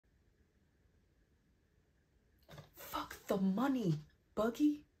the money,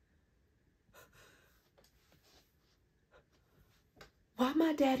 Buggy. Why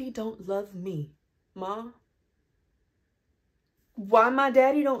my daddy don't love me, Ma? Why my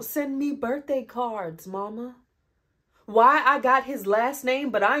daddy don't send me birthday cards, Mama? Why I got his last name,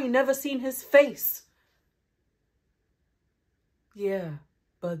 but I ain't never seen his face? Yeah,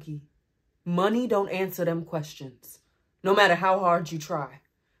 Buggy. Money don't answer them questions, no matter how hard you try.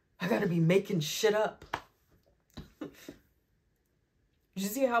 I gotta be making shit up. Did you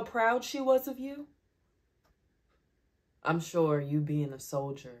see how proud she was of you? I'm sure you being a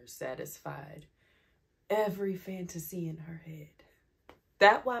soldier satisfied every fantasy in her head.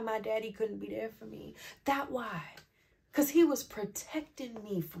 That why my daddy couldn't be there for me. That why. Because he was protecting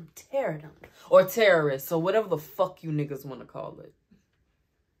me from terrorism. Or terrorists. Or whatever the fuck you niggas want to call it.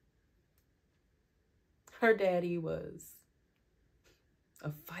 Her daddy was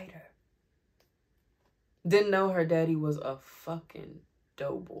a fighter. Didn't know her daddy was a fucking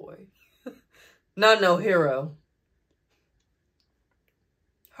doughboy. Not no hero.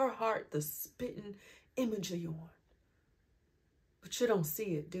 Her heart, the spitting image of yours. But you don't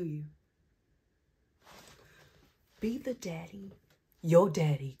see it, do you? Be the daddy your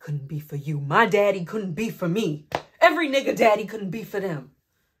daddy couldn't be for you. My daddy couldn't be for me. Every nigga daddy couldn't be for them.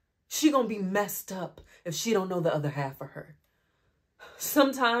 She gonna be messed up if she don't know the other half of her.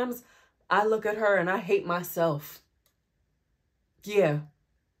 Sometimes I look at her and I hate myself. Yeah.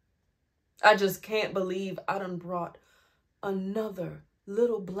 I just can't believe I done brought another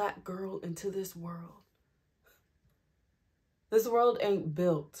little black girl into this world. This world ain't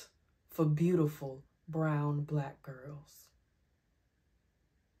built for beautiful brown black girls.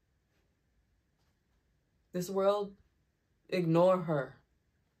 This world, ignore her.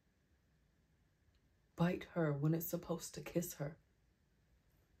 Bite her when it's supposed to kiss her.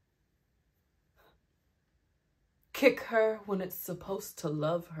 Kick her when it's supposed to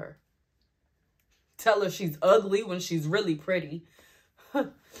love her. Tell her she's ugly when she's really pretty.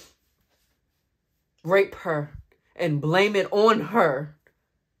 Rape her and blame it on her.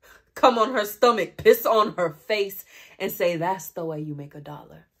 Come on her stomach, piss on her face, and say that's the way you make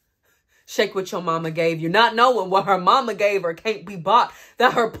 $1. Shake what your mama gave you, not knowing what her mama gave her can't be bought,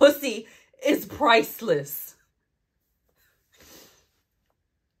 that her pussy is priceless.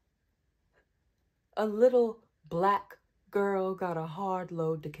 A little black girl got a hard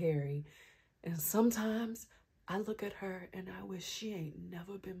load to carry, and sometimes I look at her and I wish she ain't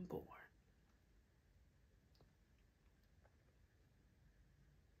never been born.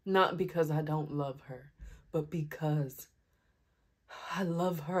 Not because I don't love her, but because I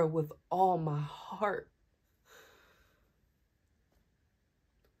love her with all my heart.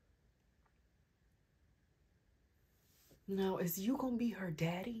 Now, is you gonna be her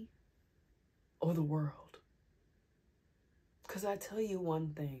daddy or the world? Because I tell you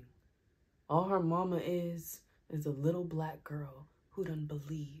one thing. All her mama is a little black girl who done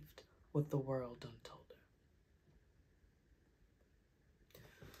believed what the world done told her.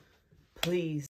 Please.